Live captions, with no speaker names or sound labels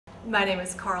My name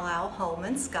is Carlisle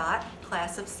Holman Scott,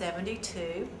 class of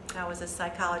 '72. I was a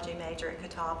psychology major at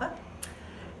Catawba.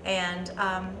 And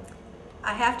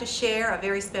I have to share a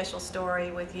very special story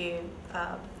with you.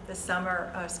 The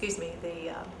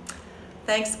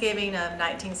Thanksgiving of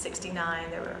 1969,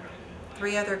 there were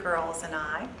 3 other girls and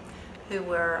I who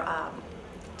were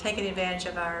taking advantage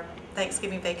of our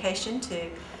Thanksgiving vacation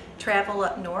to travel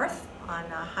up north on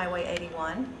Highway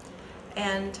 81.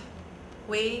 And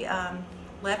we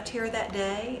left here that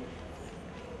day.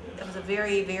 It was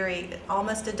a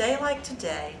almost a day like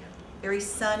today, very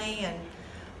sunny and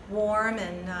warm,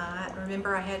 and I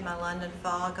remember I had my London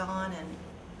fog on, and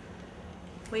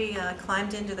we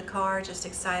climbed into the car just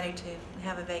excited to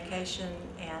have a vacation,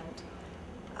 and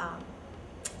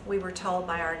we were told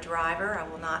by our driver, I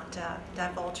will not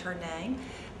divulge her name,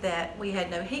 that we had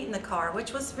no heat in the car,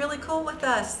 which was really cool with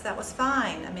us. That was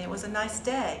fine. I mean, it was a nice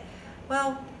day.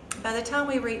 Well, by the time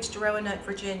we reached Roanoke,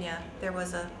 Virginia, there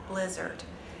was a blizzard.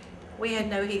 We had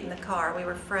no heat in the car. We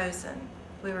were frozen.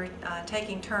 We were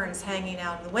taking turns hanging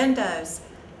out of the windows,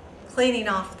 cleaning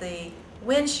off the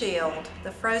windshield,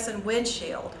 the frozen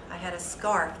windshield. I had a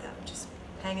scarf that was just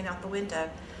hanging out the window.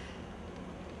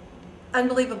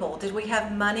 Unbelievable. Did we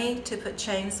have money to put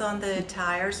chains on the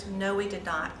tires? No, we did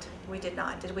not. We did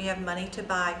not. Did we have money to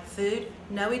buy food?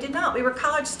 No, we did not. We were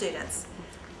college students.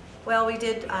 Well, we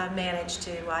did manage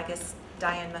to, I guess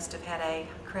Diane must have had a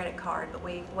credit card, but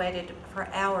we waited for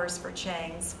hours for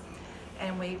chains,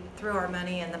 and we threw our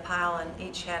money in the pile and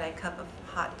each had a cup of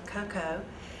hot cocoa.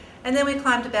 And then we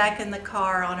climbed back in the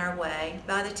car on our way.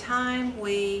 By the time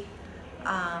we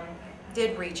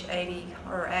did reach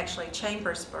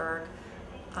Chambersburg,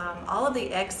 all of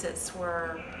the exits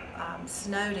were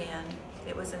snowed in.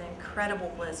 It was an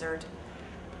incredible blizzard.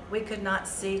 We could not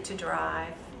see to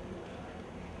drive.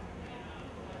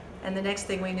 And the next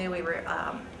thing we knew,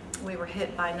 we were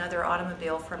hit by another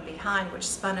automobile from behind, which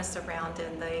spun us around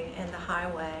in the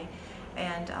highway.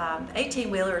 And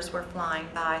 18-wheelers were flying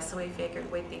by, so we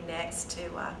figured we'd be next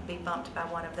to be bumped by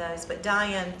one of those. But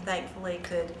Diane, thankfully,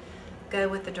 could go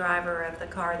with the driver of the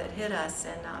car that hit us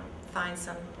and find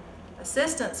some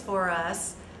assistance for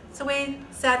us. So we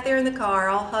sat there in the car,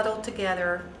 all huddled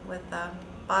together with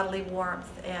bodily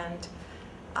warmth, and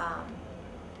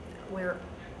we're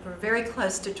very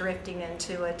close to drifting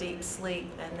into a deep sleep.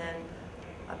 And then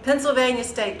a Pennsylvania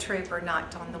State Trooper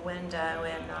knocked on the window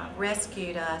and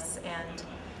rescued us, and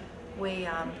we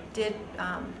did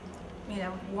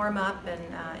warm up and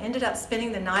ended up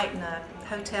spending the night in a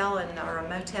hotel or a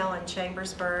motel in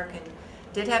Chambersburg, and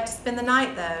did have to spend the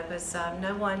night though, because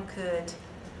no one could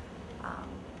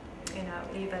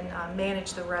even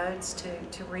manage the roads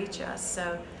to reach us.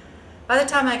 So by the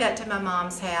time I got to my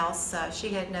mom's house, she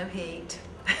had no heat.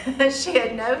 She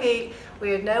had no heat.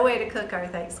 We had no way to cook our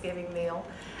Thanksgiving meal,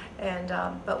 and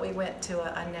but we went to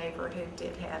a neighbor who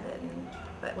did have it.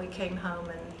 But we came home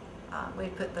and we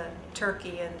put the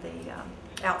turkey in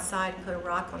the outside, put a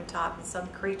rock on top, and some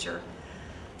creature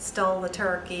stole the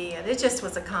turkey, and it just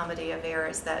was a comedy of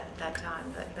errors that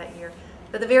year.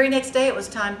 But the very next day, it was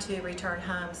time to return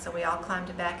home, so we all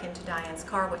climbed back into Diane's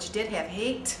car, which did have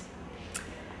heat,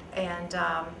 and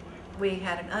we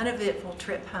had an uneventful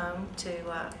trip home to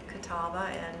Catawba,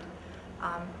 and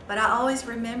but I always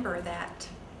remember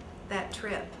that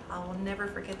trip. I will never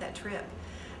forget that trip.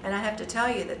 And I have to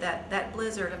tell you that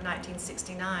blizzard of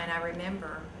 1969, I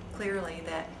remember clearly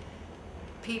that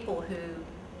people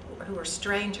who were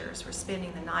strangers were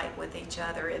spending the night with each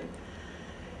other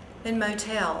in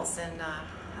motels, and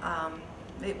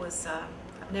it was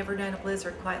I've never known a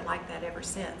blizzard quite like that ever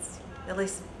since, at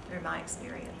least through my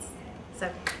experience. So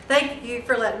thank you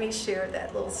for letting me share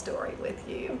that little story with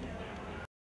you.